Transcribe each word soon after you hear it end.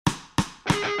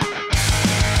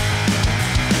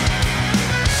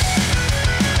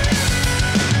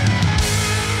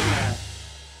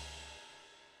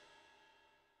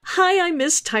Hi, I'm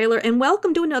Miss Tyler, and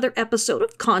welcome to another episode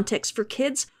of Context for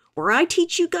Kids, where I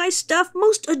teach you guys stuff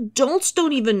most adults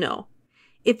don't even know.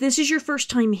 If this is your first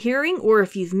time hearing, or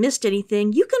if you've missed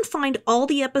anything, you can find all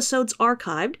the episodes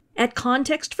archived at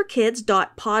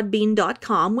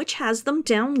contextforkids.podbean.com, which has them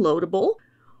downloadable,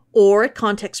 or at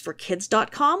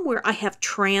contextforkids.com, where I have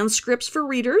transcripts for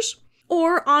readers,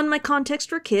 or on my Context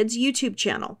for Kids YouTube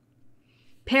channel.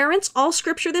 Parents, all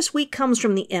scripture this week comes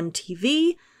from the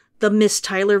MTV, the Miss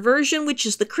Tyler version, which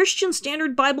is the Christian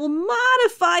Standard Bible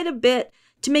modified a bit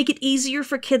to make it easier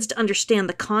for kids to understand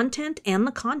the content and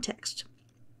the context.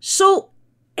 So,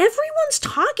 everyone's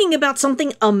talking about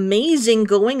something amazing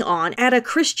going on at a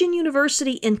Christian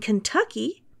university in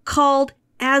Kentucky called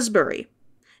Asbury.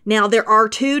 Now, there are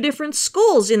two different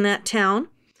schools in that town.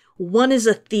 One is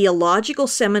a theological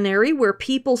seminary where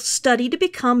people study to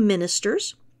become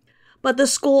ministers. But the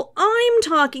school I'm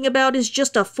talking about is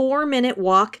just a 4-minute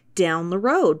walk down the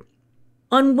road.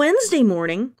 On Wednesday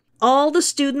morning, all the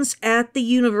students at the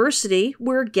university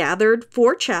were gathered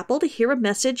for chapel to hear a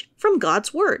message from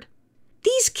God's Word.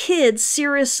 These kids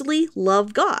seriously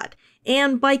love God.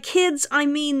 And by kids, I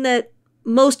mean that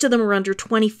most of them are under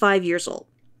 25 years old.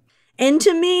 And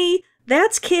to me,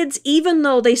 that's kids even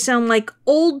though they sound like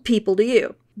old people to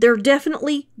you. They're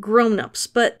definitely grown-ups,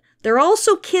 but they're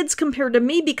also kids compared to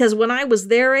me because when I was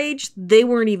their age, they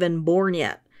weren't even born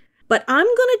yet. But I'm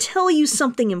going to tell you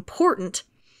something important.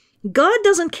 God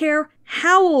doesn't care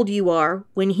how old you are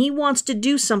when He wants to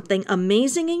do something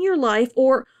amazing in your life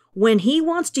or when He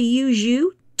wants to use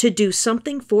you to do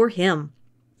something for Him.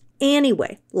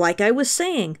 Anyway, like I was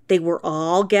saying, they were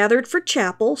all gathered for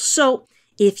chapel, so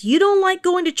if you don't like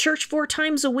going to church 4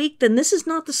 times a week, then this is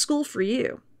not the school for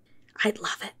you. I'd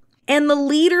love it. And the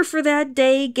leader for that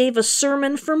day gave a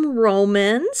sermon from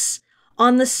Romans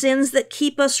on the sins that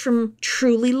keep us from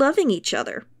truly loving each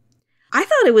other. I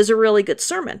thought it was a really good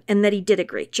sermon and that he did a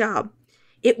great job.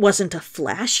 It wasn't a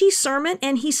flashy sermon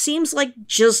and he seems like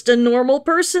just a normal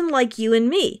person like you and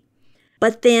me.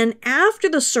 But then after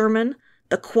the sermon,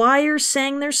 the choir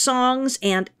sang their songs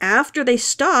and after they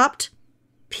stopped,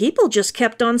 people just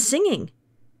kept on singing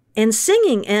and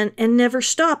never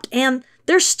stopped. And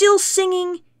they're still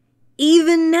singing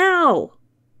even now.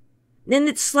 And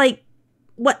it's like,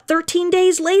 13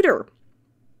 days later?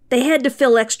 They had to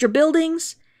fill extra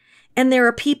buildings, and there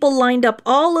are people lined up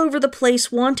all over the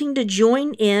place wanting to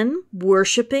join in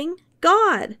worshiping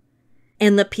God.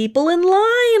 And the people in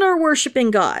line are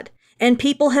worshiping God. And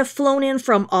people have flown in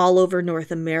from all over North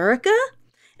America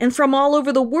and from all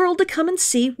over the world to come and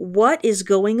see what is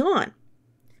going on.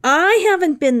 I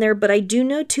haven't been there, but I do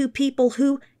know 2 people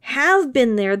who have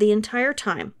been there the entire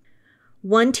time.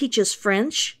 One teaches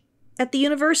French at the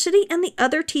university, and the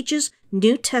other teaches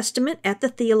New Testament at the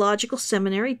theological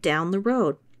seminary down the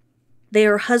road. They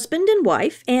are husband and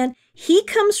wife, and he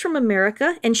comes from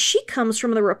America, and she comes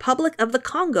from the Republic of the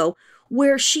Congo,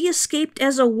 where she escaped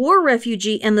as a war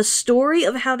refugee, and the story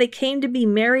of how they came to be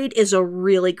married is a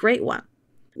really great one.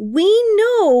 We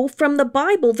know from the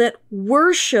Bible that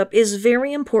worship is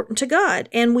very important to God,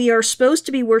 and we are supposed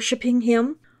to be worshiping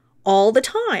Him all the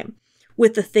time,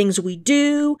 with the things we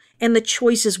do and the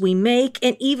choices we make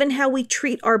and even how we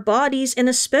treat our bodies and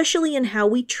especially in how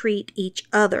we treat each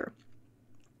other.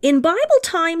 In Bible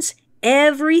times,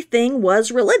 everything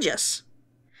was religious.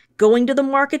 Going to the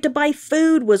market to buy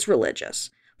food was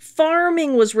religious.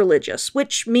 Farming was religious,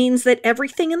 which means that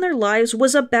everything in their lives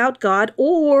was about God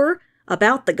or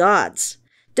about the gods,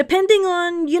 depending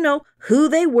on, who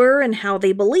they were and how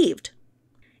they believed.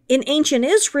 In ancient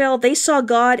Israel, they saw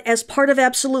God as part of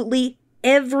absolutely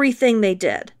everything they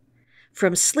did,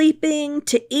 from sleeping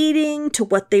to eating to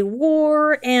what they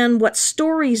wore and what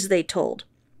stories they told.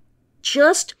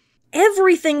 Just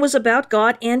everything was about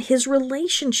God and His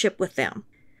relationship with them.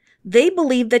 They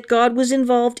believed that God was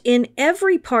involved in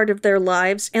every part of their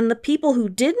lives, and the people who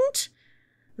didn't,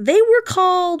 they were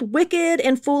called wicked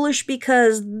and foolish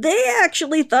because they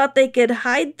actually thought they could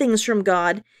hide things from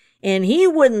God and He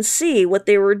wouldn't see what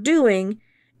they were doing.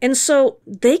 And so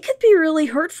they could be really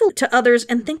hurtful to others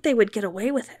and think they would get away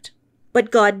with it.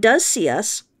 But God does see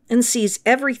us and sees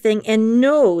everything and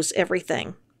knows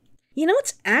everything.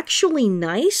 It's actually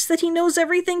nice that He knows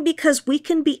everything because we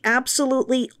can be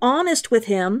absolutely honest with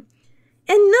Him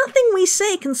and nothing we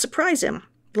say can surprise Him.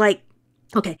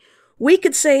 We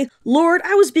could say, Lord,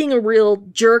 I was being a real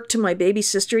jerk to my baby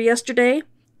sister yesterday.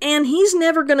 And He's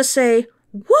never going to say,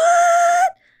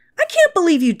 what? I can't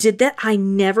believe you did that. I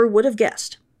never would have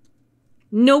guessed.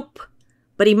 Nope.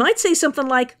 But He might say something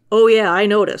like, oh yeah, I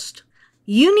noticed.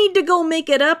 You need to go make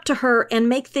it up to her and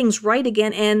make things right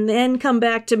again and then come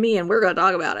back to me and we're going to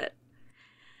talk about it.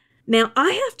 Now,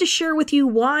 I have to share with you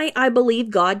why I believe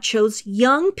God chose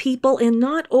young people and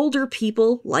not older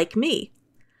people like me.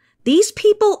 These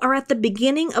people are at the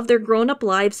beginning of their grown-up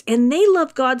lives, and they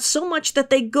love God so much that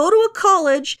they go to a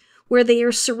college where they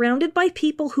are surrounded by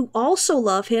people who also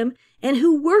love Him and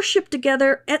who worship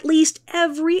together at least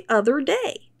every other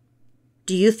day.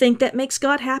 Do you think that makes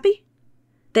God happy?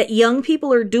 That young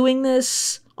people are doing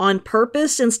this on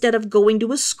purpose instead of going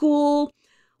to a school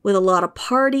with a lot of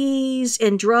parties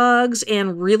and drugs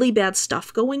and really bad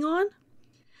stuff going on?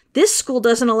 This school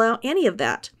doesn't allow any of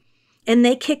that, and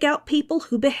they kick out people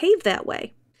who behave that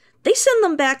way. They send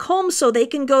them back home so they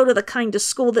can go to the kind of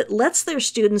school that lets their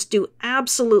students do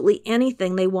absolutely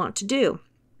anything they want to do.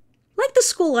 Like the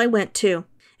school I went to,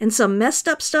 and some messed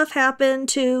up stuff happened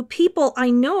to people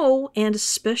I know, and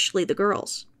especially the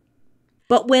girls.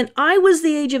 But when I was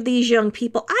the age of these young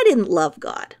people, I didn't love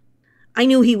God. I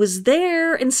knew He was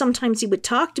there, and sometimes He would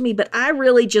talk to me, but I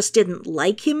really just didn't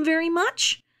like Him very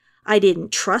much. I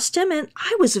didn't trust Him, and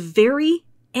I was very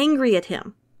angry at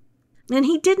Him. And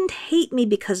He didn't hate me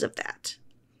because of that.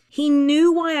 He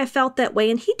knew why I felt that way,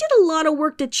 and He did a lot of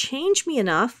work to change me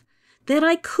enough that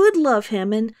I could love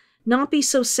Him and not be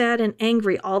so sad and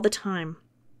angry all the time.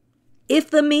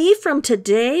 If the me from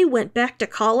today went back to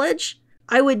college,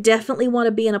 I would definitely want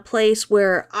to be in a place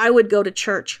where I would go to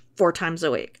church 4 times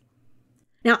a week.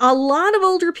 Now, a lot of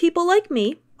older people like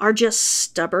me are just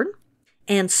stubborn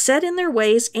and set in their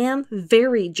ways and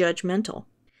very judgmental.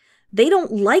 They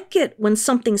don't like it when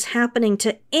something's happening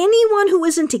to anyone who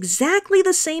isn't exactly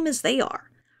the same as they are.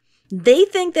 They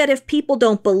think that if people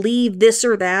don't believe this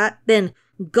or that, then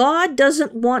God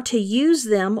doesn't want to use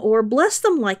them or bless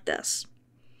them like this.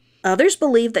 Others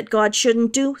believe that God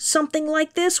shouldn't do something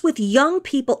like this with young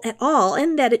people at all,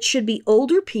 and that it should be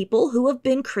older people who have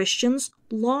been Christians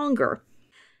longer.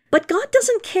 But God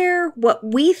doesn't care what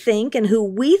we think and who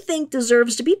we think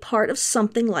deserves to be part of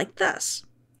something like this.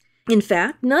 In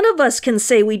fact, none of us can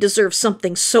say we deserve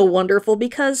something so wonderful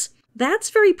because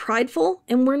that's very prideful,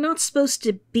 and we're not supposed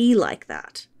to be like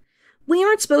that. We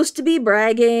aren't supposed to be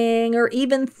bragging or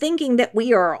even thinking that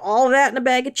we are all that in a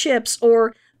bag of chips,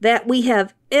 or that we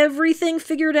have everything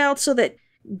figured out so that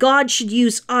God should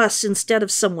use us instead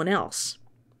of someone else.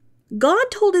 God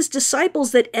told His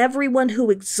disciples that everyone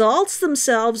who exalts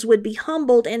themselves would be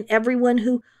humbled, and everyone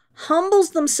who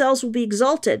humbles themselves will be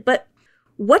exalted. But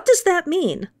what does that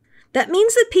mean? That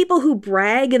means that people who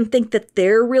brag and think that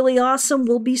they're really awesome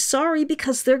will be sorry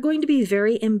because they're going to be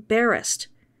very embarrassed.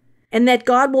 And that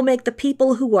God will make the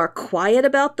people who are quiet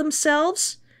about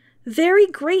themselves very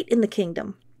great in the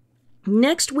kingdom.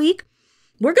 Next week,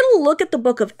 we're going to look at the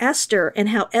book of Esther and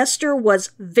how Esther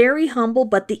was very humble,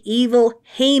 but the evil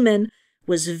Haman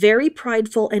was very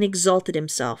prideful and exalted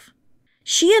himself.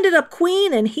 She ended up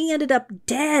queen and he ended up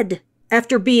dead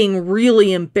after being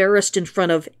really embarrassed in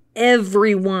front of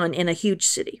everyone in a huge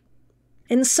city.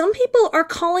 And some people are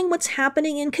calling what's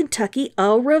happening in Kentucky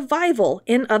a revival,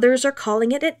 and others are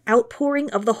calling it an outpouring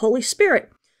of the Holy Spirit.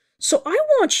 So I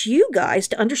want you guys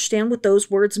to understand what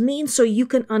those words mean so you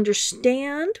can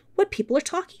understand what people are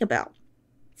talking about.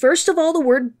 First of all, the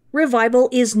word revival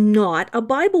is not a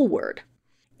Bible word.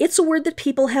 It's a word that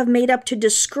people have made up to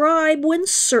describe when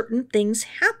certain things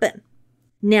happen.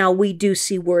 Now, we do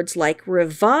see words like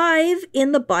revive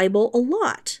in the Bible a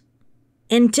lot.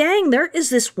 And dang, there is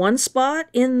this one spot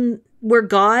in where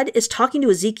God is talking to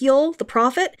Ezekiel, the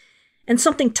prophet, and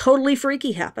something totally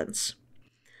freaky happens.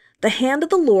 The hand of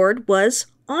the Lord was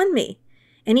on me,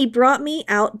 and He brought me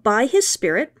out by His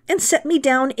Spirit and set me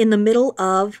down in the middle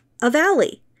of a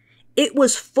valley. It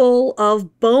was full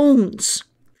of bones.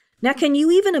 Now, can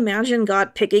you even imagine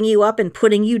God picking you up and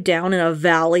putting you down in a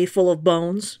valley full of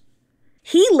bones?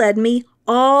 He led me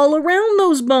all around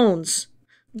those bones.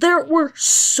 There were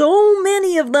so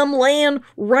many of them laying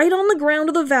right on the ground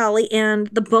of the valley, and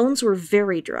the bones were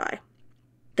very dry.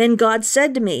 Then God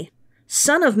said to me,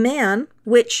 "Son of man,"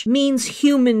 which means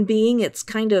human being. It's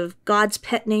kind of God's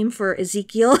pet name for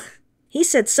Ezekiel. He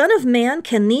said, "Son of man,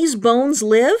 can these bones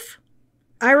live?"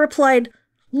 I replied,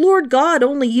 "Lord God,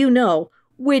 only you know,"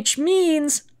 which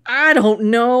means, I don't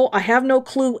know, I have no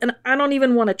clue, and I don't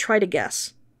even want to try to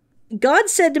guess. God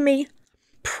said to me,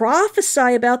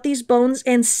 "Prophesy about these bones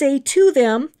and say to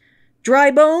them,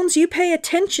 'Dry bones, you pay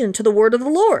attention to the word of the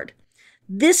Lord.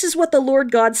 This is what the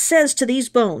Lord God says to these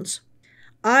bones.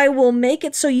 I will make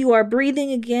it so you are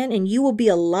breathing again and you will be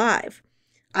alive.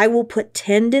 I will put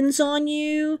tendons on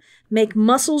you, make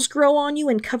muscles grow on you,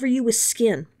 and cover you with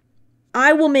skin.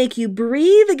 I will make you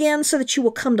breathe again so that you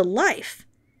will come to life.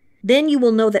 Then you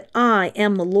will know that I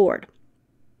am the Lord."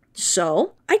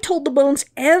 So I told the bones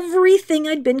everything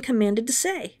I'd been commanded to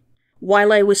say.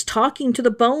 while I was talking to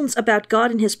the bones about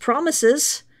God and his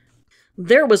promises,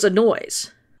 there was a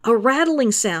noise, a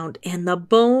rattling sound, and the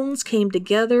bones came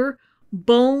together,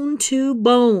 bone to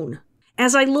bone.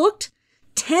 As I looked,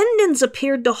 tendons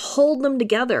appeared to hold them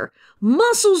together,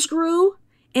 muscles grew,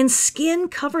 and skin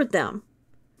covered them.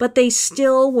 But they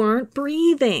still weren't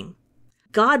breathing.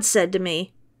 God said to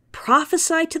me,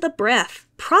 "Prophesy to the breath.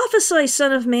 Prophesy,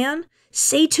 Son of Man.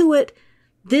 Say to it,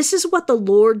 this is what the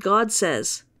Lord God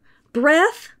says.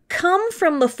 Breath, come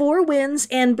from the four winds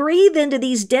and breathe into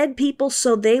these dead people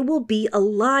so they will be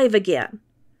alive again."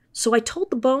 So I told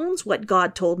the bones what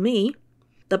God told me.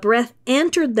 The breath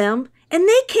entered them, and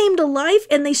they came to life,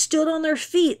 and they stood on their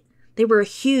feet. They were a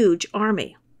huge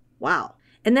army. Wow.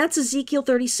 And that's Ezekiel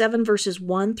 37, verses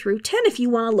 1 through 10, if you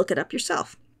want to look it up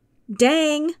yourself.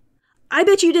 Dang. I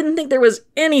bet you didn't think there was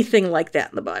anything like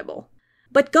that in the Bible.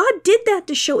 But God did that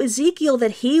to show Ezekiel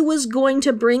that he was going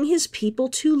to bring his people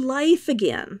to life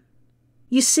again.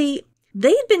 You see,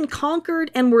 they had been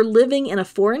conquered and were living in a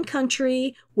foreign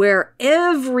country where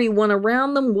everyone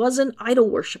around them was an idol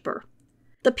worshiper.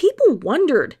 The people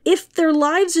wondered if their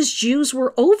lives as Jews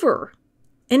were over,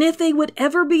 and if they would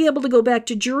ever be able to go back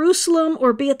to Jerusalem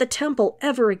or be at the temple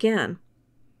ever again.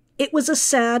 It was a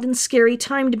sad and scary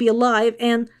time to be alive,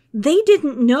 and they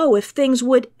didn't know if things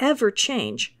would ever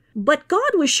change. But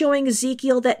God was showing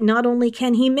Ezekiel that not only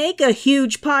can he make a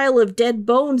huge pile of dead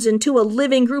bones into a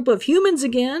living group of humans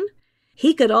again,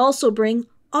 he could also bring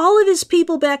all of his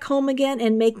people back home again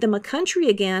and make them a country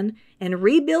again and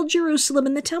rebuild Jerusalem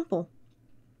and the temple.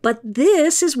 But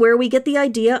this is where we get the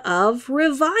idea of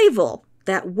revival,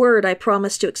 that word I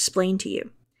promised to explain to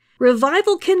you.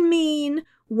 Revival can mean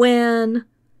when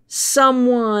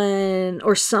someone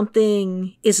or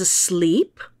something is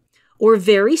asleep, or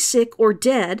very sick or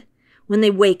dead, when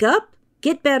they wake up,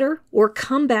 get better, or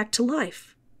come back to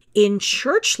life. In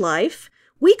church life,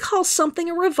 we call something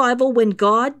a revival when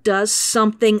God does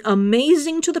something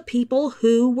amazing to the people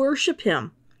who worship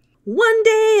him. One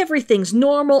day, everything's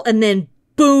normal, and then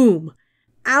boom!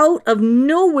 Out of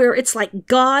nowhere, it's like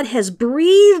God has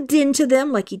breathed into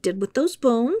them like he did with those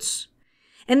bones,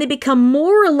 and they become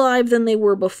more alive than they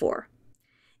were before.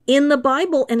 In the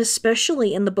Bible, and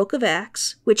especially in the book of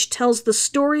Acts, which tells the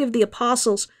story of the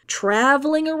apostles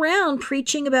traveling around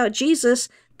preaching about Jesus,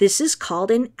 this is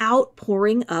called an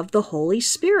outpouring of the Holy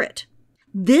Spirit.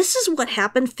 This is what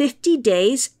happened 50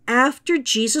 days after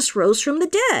Jesus rose from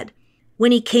the dead,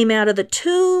 when he came out of the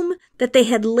tomb that they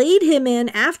had laid him in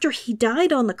after he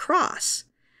died on the cross.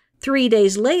 3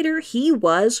 days later, he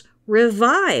was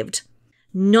revived.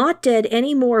 Not dead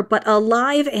anymore, but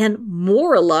alive and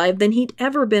more alive than he'd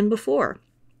ever been before.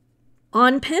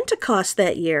 On Pentecost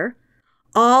that year,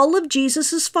 all of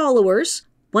Jesus' followers,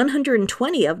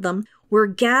 120 of them, were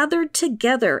gathered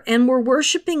together and were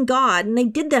worshiping God, and they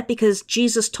did that because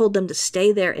Jesus told them to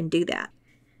stay there and do that.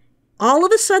 All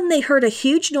of a sudden, they heard a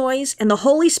huge noise, and the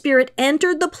Holy Spirit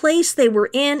entered the place they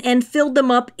were in and filled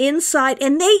them up inside,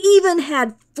 and they even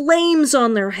had flames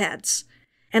on their heads.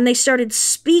 And they started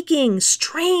speaking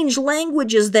strange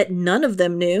languages that none of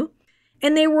them knew,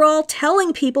 and they were all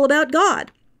telling people about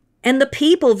God. And the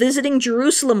people visiting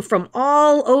Jerusalem from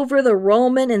all over the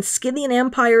Roman and Scythian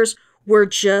empires were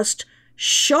just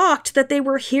shocked that they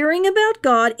were hearing about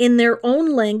God in their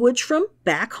own language from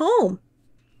back home.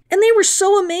 And they were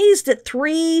so amazed that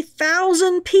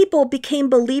 3,000 people became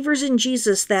believers in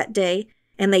Jesus that day,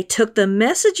 and they took the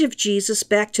message of Jesus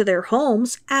back to their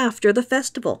homes after the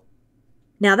festival.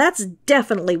 Now that's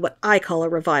definitely what I call a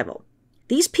revival.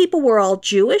 These people were all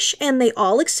Jewish, and they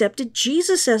all accepted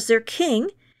Jesus as their king,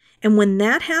 and when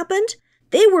that happened,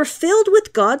 they were filled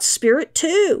with God's Spirit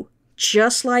too,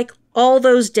 just like all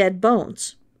those dead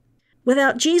bones.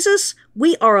 Without Jesus,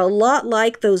 we are a lot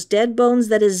like those dead bones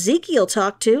that Ezekiel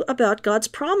talked to about God's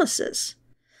promises.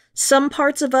 Some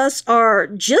parts of us are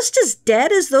just as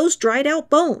dead as those dried out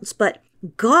bones, but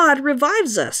God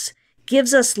revives us,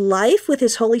 gives us life with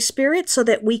his Holy Spirit so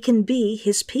that we can be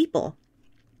his people.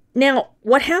 Now,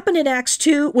 what happened in Acts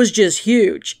 2 was just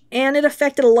huge, and it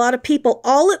affected a lot of people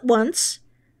all at once,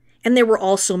 and there were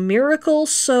also miracles,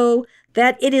 so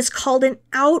that it is called an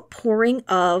outpouring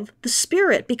of the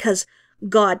Spirit, because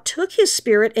God took his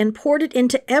Spirit and poured it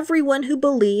into everyone who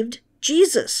believed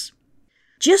Jesus.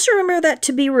 Just remember that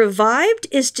to be revived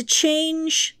is to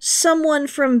change someone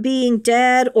from being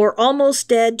dead or almost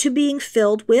dead to being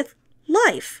filled with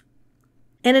life.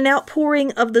 And an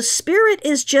outpouring of the Spirit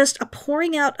is just a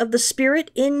pouring out of the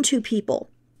Spirit into people.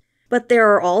 But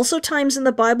there are also times in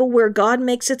the Bible where God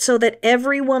makes it so that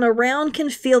everyone around can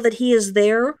feel that he is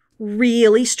there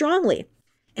really strongly.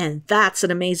 And that's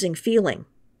an amazing feeling.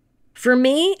 For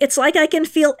me, it's like I can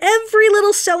feel every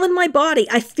little cell in my body.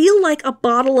 I feel like a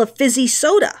bottle of fizzy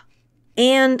soda.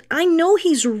 And I know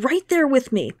he's right there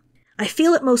with me. I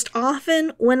feel it most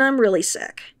often when I'm really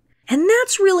sick. And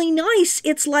that's really nice.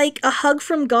 It's like a hug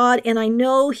from God, and I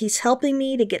know he's helping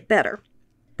me to get better.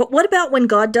 But what about when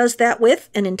God does that with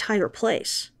an entire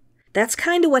place? That's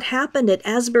kind of what happened at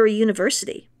Asbury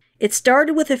University. It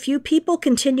started with a few people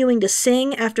continuing to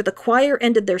sing after the choir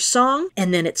ended their song,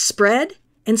 and then it spread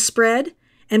and spread,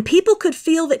 and people could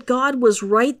feel that God was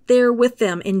right there with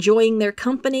them, enjoying their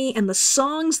company and the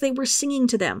songs they were singing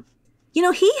to them. You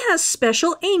know, he has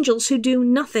special angels who do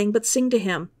nothing but sing to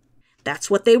him.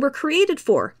 That's what they were created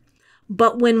for.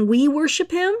 But when we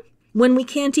worship him, when we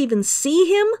can't even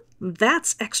see him,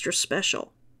 that's extra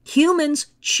special. Humans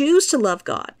choose to love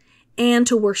God and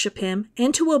to worship him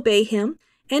and to obey him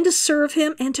and to serve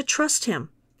him and to trust him.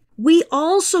 We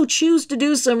also choose to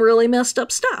do some really messed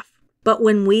up stuff. But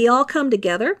when we all come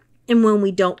together, and when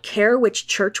we don't care which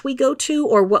church we go to,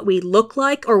 or what we look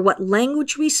like, or what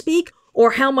language we speak,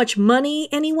 or how much money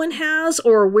anyone has,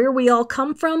 or where we all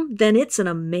come from, then it's an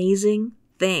amazing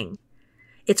thing.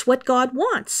 It's what God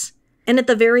wants. And at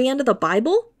the very end of the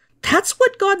Bible, that's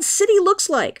what God's city looks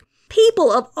like.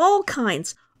 People of all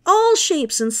kinds, all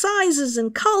shapes and sizes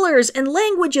and colors and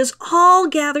languages, all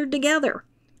gathered together,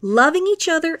 loving each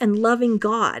other and loving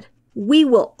God. We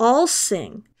will all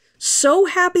sing, so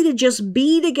happy to just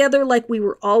be together like we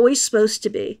were always supposed to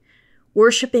be,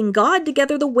 worshiping God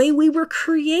together the way we were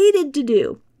created to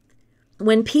do.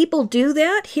 When people do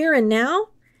that here and now,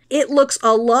 it looks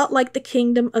a lot like the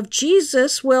kingdom of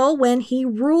Jesus will when he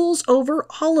rules over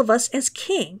all of us as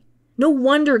king. No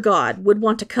wonder God would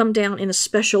want to come down in a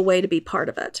special way to be part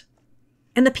of it.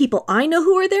 And the people I know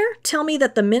who are there tell me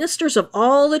that the ministers of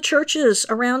all the churches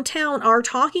around town are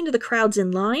talking to the crowds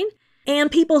in line,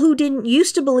 and people who didn't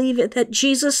used to believe it, that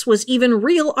Jesus was even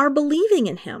real, are believing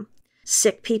in him.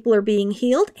 Sick people are being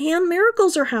healed, and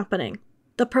miracles are happening.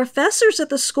 The professors at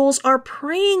the schools are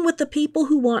praying with the people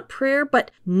who want prayer,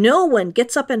 but no one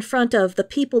gets up in front of the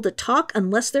people to talk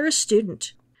unless they're a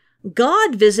student.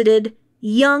 God visited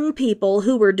young people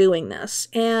who were doing this,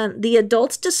 and the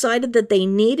adults decided that they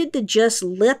needed to just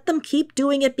let them keep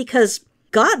doing it because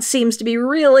God seems to be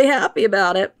really happy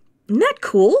about it. Isn't that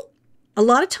cool? A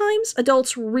lot of times,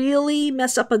 adults really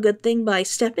mess up a good thing by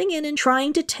stepping in and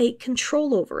trying to take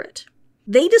control over it.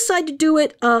 They decide to do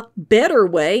it a better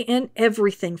way, and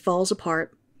everything falls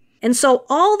apart. And so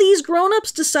all these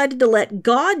grown-ups decided to let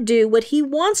God do what he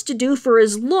wants to do for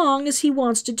as long as he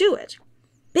wants to do it.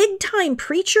 Big-time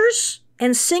preachers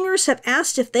and singers have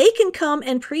asked if they can come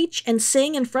and preach and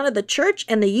sing in front of the church,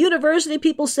 and the university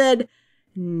people said,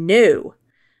 no.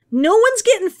 No one's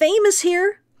getting famous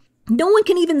here. No one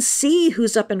can even see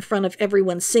who's up in front of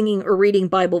everyone singing or reading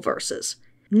Bible verses.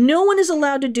 No one is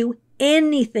allowed to do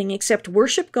anything except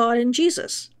worship God and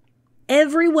Jesus.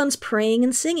 Everyone's praying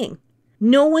and singing.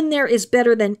 No one there is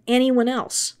better than anyone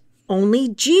else. Only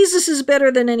Jesus is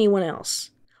better than anyone else.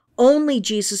 Only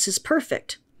Jesus is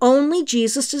perfect. Only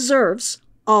Jesus deserves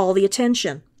all the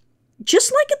attention.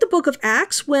 Just like at the book of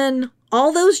Acts, when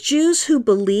all those Jews who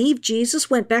believed Jesus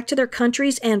went back to their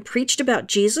countries and preached about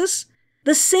Jesus,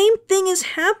 the same thing is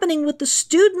happening with the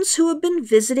students who have been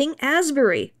visiting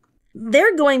Asbury.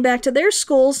 They're going back to their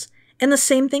schools, and the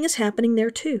same thing is happening there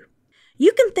too.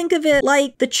 You can think of it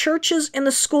like the churches and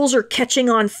the schools are catching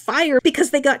on fire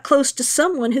because they got close to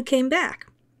someone who came back.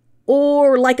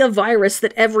 Or like a virus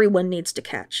that everyone needs to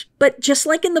catch. But just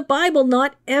like in the Bible,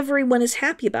 not everyone is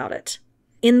happy about it.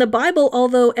 In the Bible,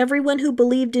 although everyone who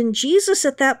believed in Jesus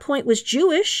at that point was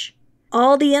Jewish,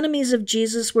 all the enemies of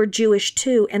Jesus were Jewish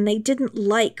too, and they didn't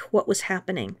like what was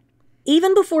happening.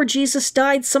 Even before Jesus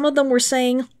died, some of them were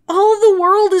saying, all the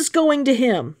world is going to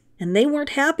him. And they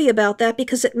weren't happy about that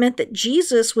because it meant that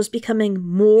Jesus was becoming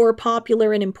more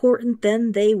popular and important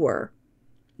than they were.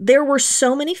 There were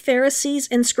so many Pharisees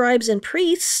and scribes and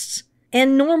priests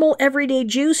and normal everyday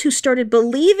Jews who started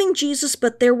believing Jesus,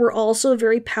 but there were also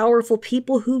very powerful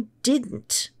people who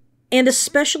didn't. And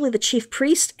especially the chief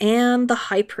priest and the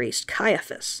high priest,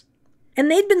 Caiaphas. And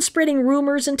they'd been spreading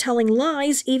rumors and telling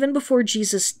lies even before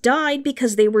Jesus died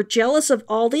because they were jealous of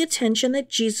all the attention that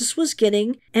Jesus was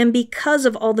getting and because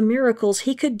of all the miracles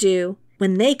he could do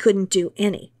when they couldn't do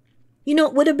any. You know,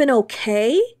 it would have been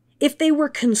okay if they were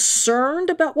concerned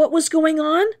about what was going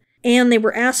on and they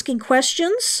were asking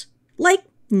questions like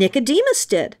Nicodemus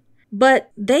did.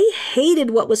 But they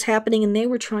hated what was happening and they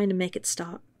were trying to make it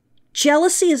stop.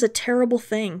 Jealousy is a terrible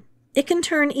thing. It can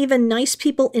turn even nice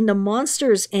people into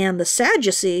monsters, and the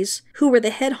Sadducees, who were the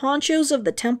head honchos of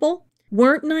the temple,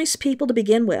 weren't nice people to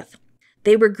begin with.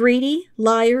 They were greedy,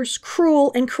 liars,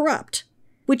 cruel, and corrupt,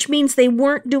 which means they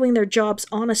weren't doing their jobs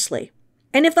honestly.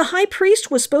 And if the high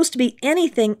priest was supposed to be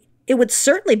anything, it would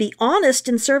certainly be honest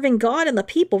in serving God and the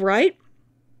people, right?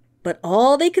 But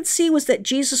all they could see was that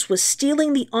Jesus was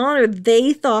stealing the honor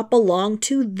they thought belonged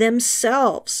to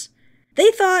themselves.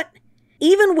 They thought,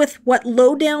 even with what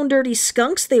low-down dirty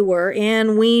skunks they were,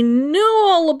 and we know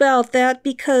all about that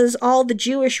because all the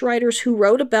Jewish writers who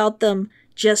wrote about them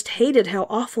just hated how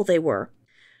awful they were.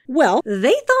 Well,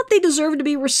 they thought they deserved to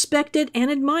be respected and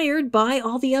admired by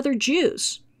all the other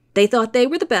Jews. They thought they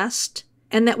were the best,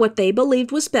 and that what they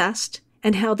believed was best,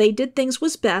 and how they did things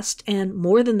was best, and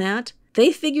more than that,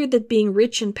 they figured that being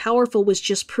rich and powerful was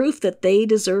just proof that they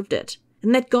deserved it,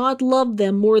 and that God loved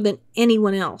them more than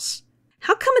anyone else.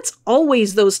 How come it's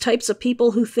always those types of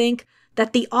people who think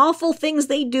that the awful things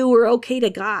they do are okay to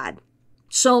God?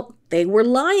 So they were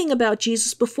lying about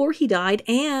Jesus before he died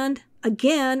and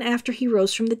again after he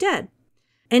rose from the dead.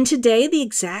 And today the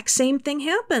exact same thing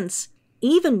happens,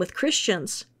 even with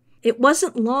Christians. It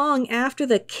wasn't long after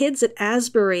the kids at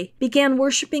Asbury began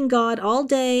worshiping God all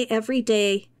day, every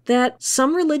day, that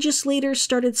some religious leaders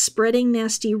started spreading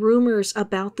nasty rumors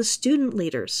about the student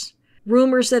leaders.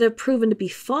 Rumors that have proven to be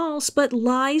false, but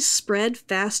lies spread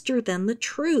faster than the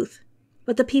truth.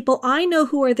 But the people I know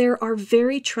who are there are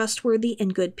very trustworthy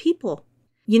and good people.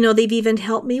 You know, they've even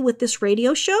helped me with this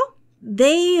radio show.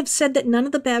 They have said that none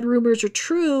of the bad rumors are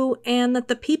true and that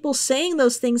the people saying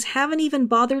those things haven't even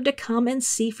bothered to come and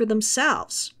see for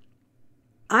themselves.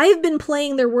 I've been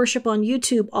playing their worship on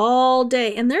YouTube all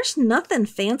day, and there's nothing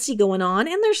fancy going on,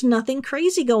 and there's nothing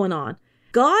crazy going on.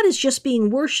 God is just being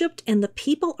worshipped, and the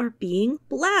people are being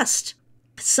blessed.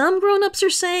 Some grown-ups are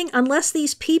saying, unless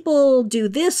these people do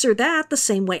this or that the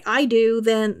same way I do,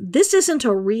 then this isn't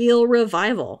a real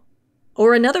revival.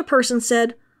 Or another person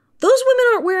said, those women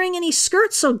aren't wearing any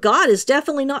skirts, so God is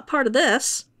definitely not part of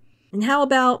this. And how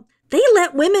about, they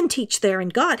let women teach there,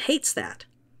 and God hates that.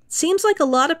 Seems like a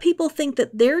lot of people think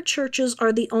that their churches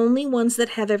are the only ones that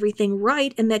have everything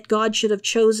right and that God should have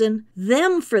chosen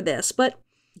them for this. But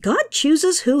God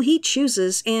chooses who he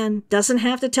chooses and doesn't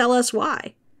have to tell us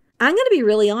why. I'm going to be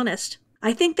really honest.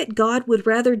 I think that God would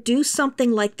rather do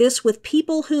something like this with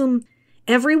people whom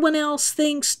everyone else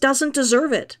thinks doesn't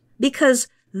deserve it because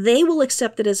they will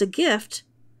accept it as a gift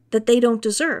that they don't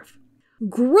deserve.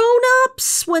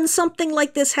 Grown-ups, when something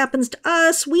like this happens to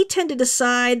us, we tend to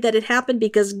decide that it happened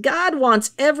because God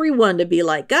wants everyone to be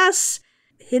like us,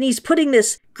 and he's putting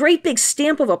this great big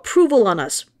stamp of approval on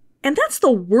us. And that's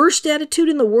the worst attitude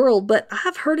in the world, but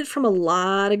I've heard it from a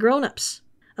lot of grown-ups.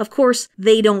 Of course,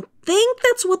 they don't think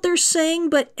that's what they're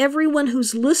saying, but everyone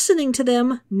who's listening to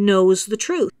them knows the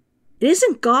truth. It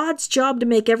isn't God's job to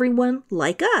make everyone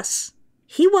like us.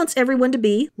 He wants everyone to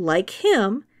be like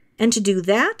him. And to do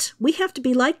that, we have to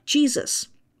be like Jesus.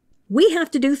 We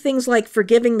have to do things like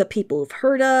forgiving the people who've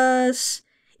hurt us,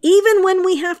 even when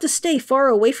we have to stay far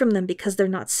away from them because they're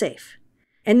not safe,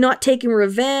 and not taking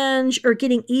revenge or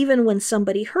getting even when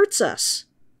somebody hurts us.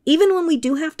 Even when we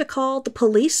do have to call the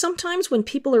police sometimes when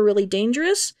people are really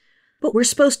dangerous, but we're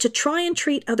supposed to try and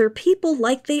treat other people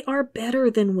like they are better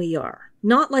than we are,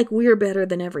 not like we're better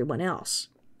than everyone else.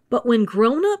 But when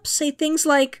grown-ups say things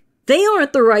like, they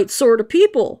aren't the right sort of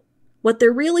people, what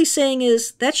they're really saying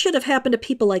is, that should have happened to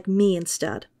people like me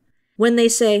instead. When they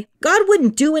say, God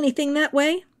wouldn't do anything that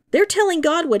way, they're telling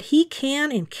God what he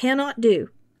can and cannot do.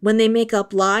 When they make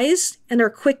up lies and are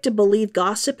quick to believe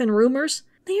gossip and rumors,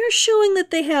 they are showing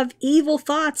that they have evil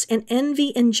thoughts and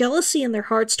envy and jealousy in their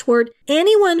hearts toward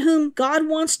anyone whom God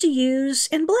wants to use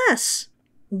and bless.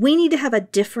 We need to have a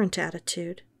different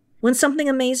attitude. When something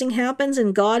amazing happens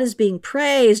and God is being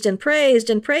praised and praised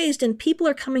and praised and people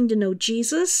are coming to know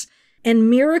Jesus,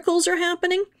 and miracles are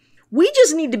happening, we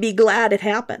just need to be glad it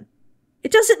happened.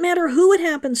 It doesn't matter who it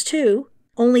happens to,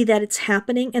 only that it's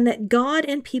happening and that God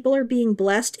and people are being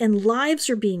blessed and lives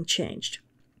are being changed.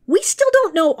 We still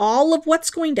don't know all of what's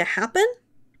going to happen,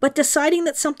 but deciding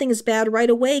that something is bad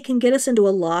right away can get us into a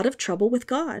lot of trouble with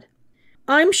God.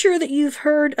 I'm sure that you've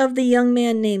heard of the young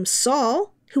man named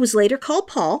Saul, who was later called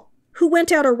Paul, who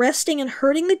went out arresting and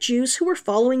hurting the Jews who were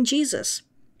following Jesus.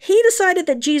 He decided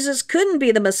that Jesus couldn't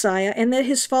be the Messiah and that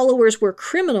his followers were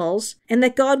criminals and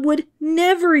that God would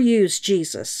never use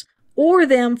Jesus or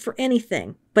them for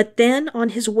anything. But then, on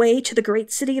his way to the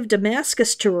great city of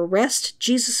Damascus to arrest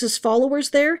Jesus' followers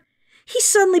there, he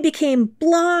suddenly became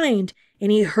blind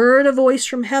and he heard a voice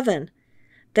from heaven.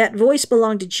 That voice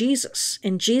belonged to Jesus,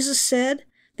 and Jesus said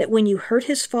that when you hurt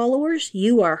his followers,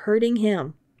 you are hurting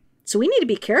him. So we need to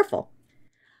be careful.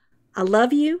 I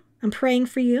love you. I'm praying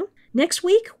for you. Next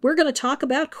week, we're going to talk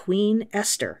about Queen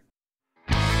Esther.